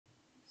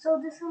So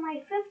this is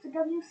my 5th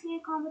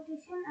WCA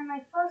competition and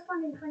my first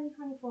one in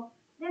 2024.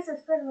 This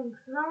is Pyraminx,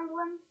 round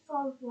 1,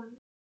 solve 1.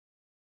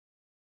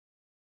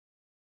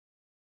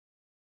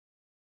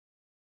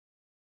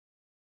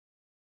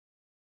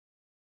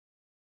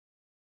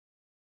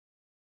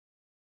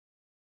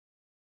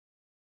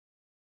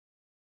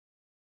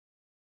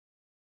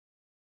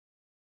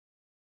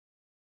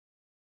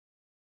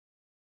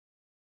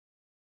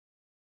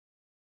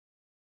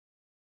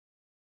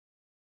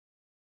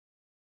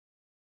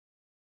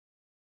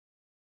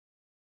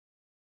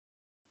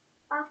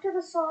 After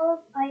the solve,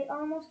 I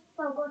almost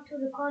forgot to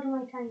record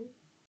my time.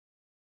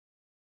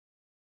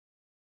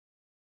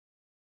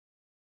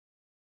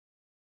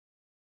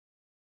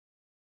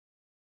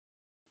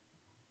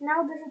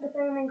 Now this is the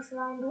Pyraminx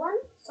round 1,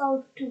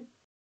 solve 2.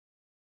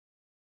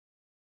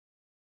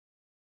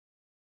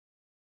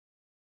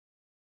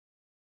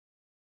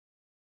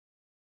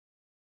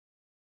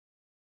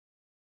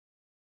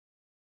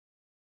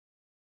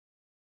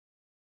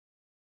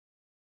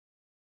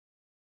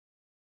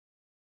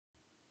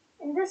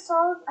 In this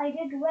solve, I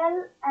did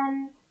well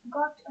and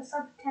got a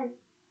sub 10.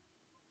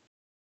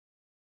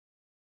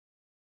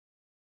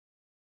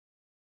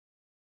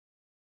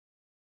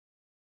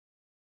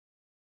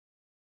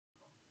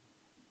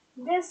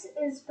 This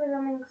is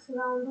Pyraminx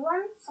round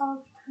 1,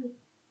 solve 3.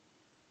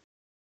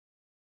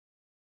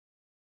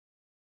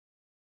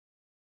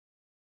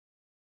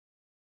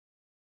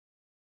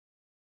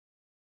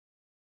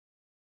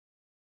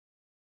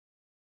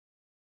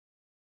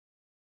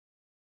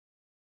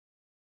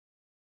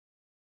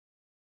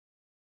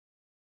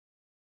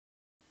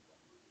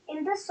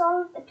 In this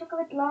solve, it took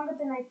a bit longer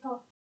than I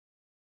thought.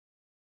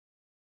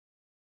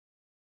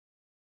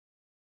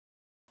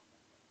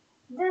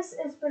 This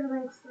is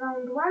Pyraminx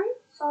round 1,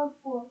 solve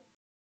 4.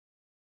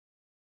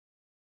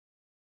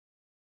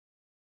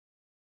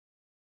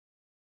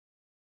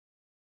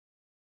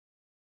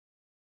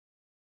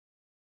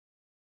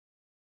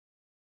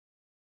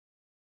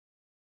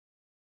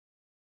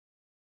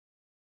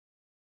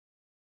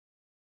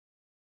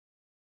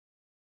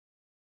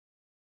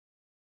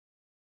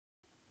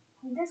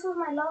 This was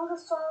my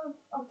longest solve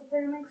of the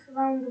Pyraminx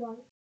round 1.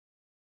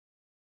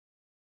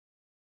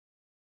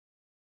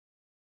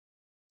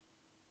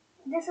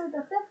 This is the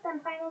 5th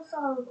and final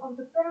solve of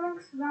the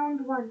Pyraminx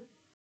round 1.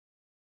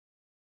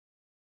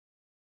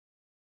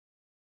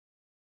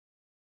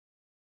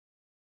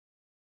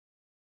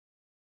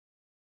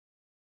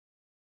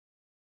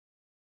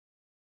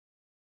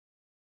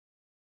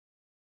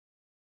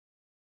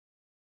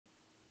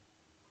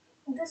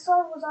 This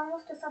solve was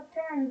almost a sub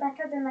 10 and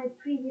better than my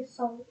previous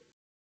solve.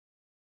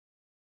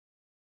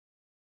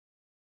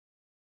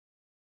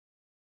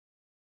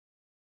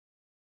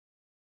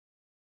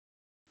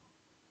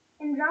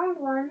 In round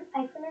 1,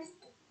 I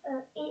finished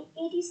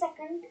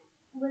 82nd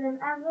with an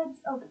average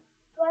of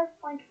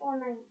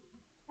 12.49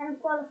 and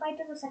qualified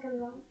to the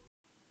second round.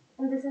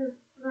 And this is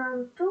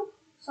round 2,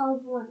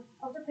 solve 1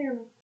 of the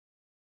Pyraminx.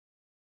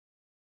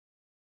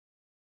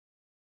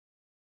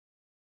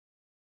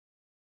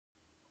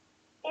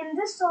 In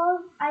this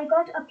solve, I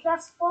got a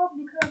 +4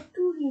 because of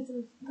 2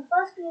 reasons. The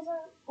first reason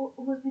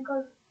was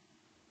because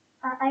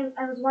I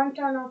was one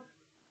turn off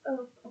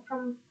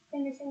from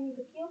finishing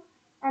the cube,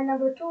 and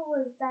number 2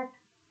 was that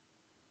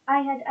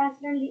I had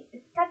accidentally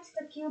touched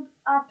the cube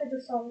after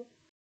the solve.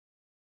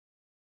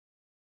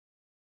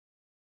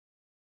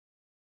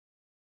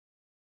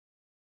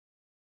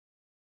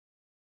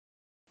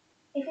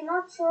 If you're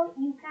not sure,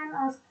 you can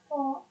ask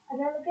for a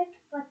delegate,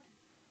 but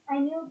I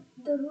knew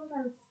the rules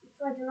and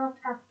so I did not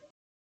have to.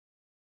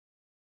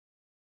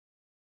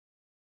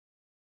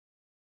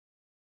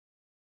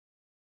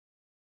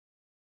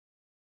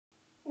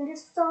 In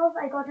this solve,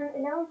 I got an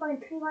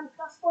 11.31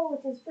 +4,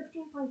 which is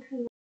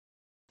 15.31.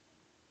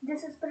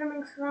 This is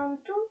Pyraminx round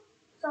 2,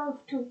 solve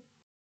 2.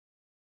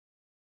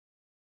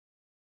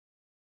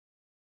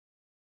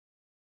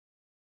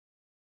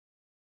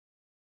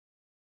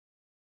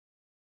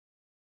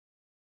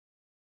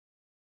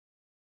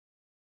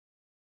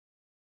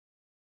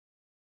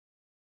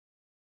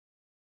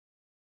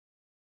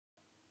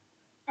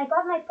 I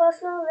got my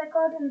personal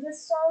record in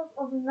this solve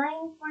of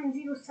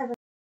 9.07.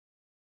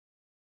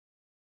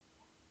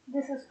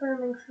 This is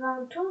Pyraminx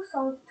round 2,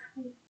 solve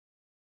 3.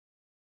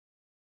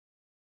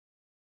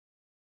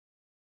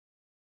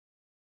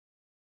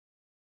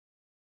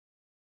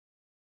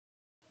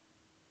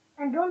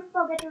 And don't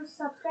forget to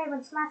subscribe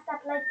and smash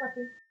that like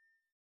button.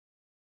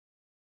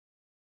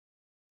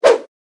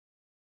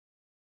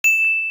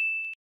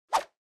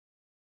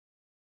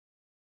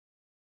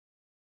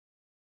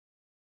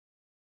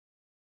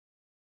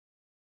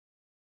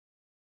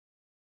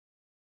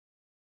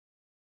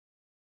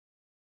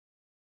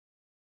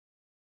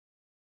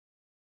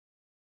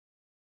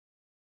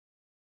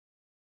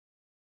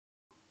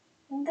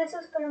 This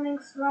is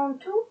Pyraminx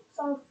round 2,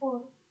 solve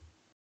 4.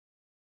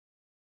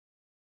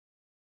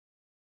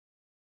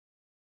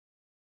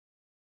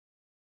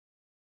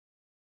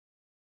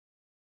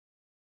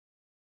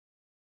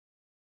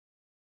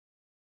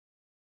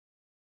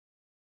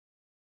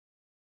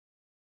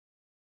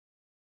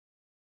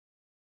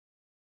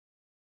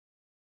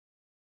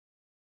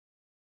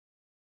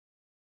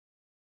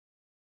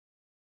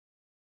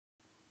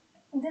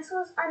 This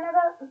was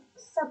another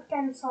sub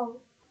 10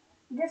 solve.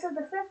 This is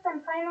the fifth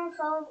and final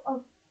solve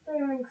of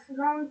Pyraminx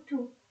round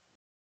 2.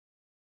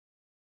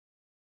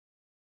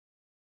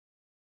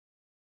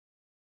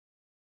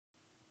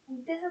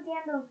 This is the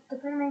end of the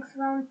Pyraminx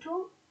round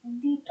 2.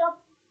 The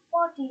top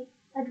 40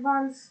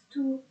 advanced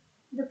to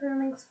the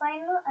Pyraminx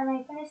final, and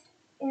I finished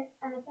in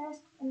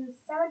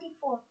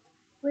 74th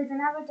with an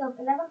average of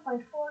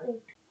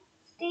 11.48.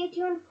 Stay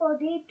tuned for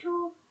day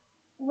 2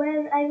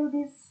 where I will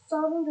be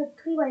solving the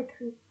 3 by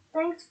 3.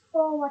 Thanks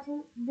for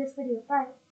watching this video. Bye.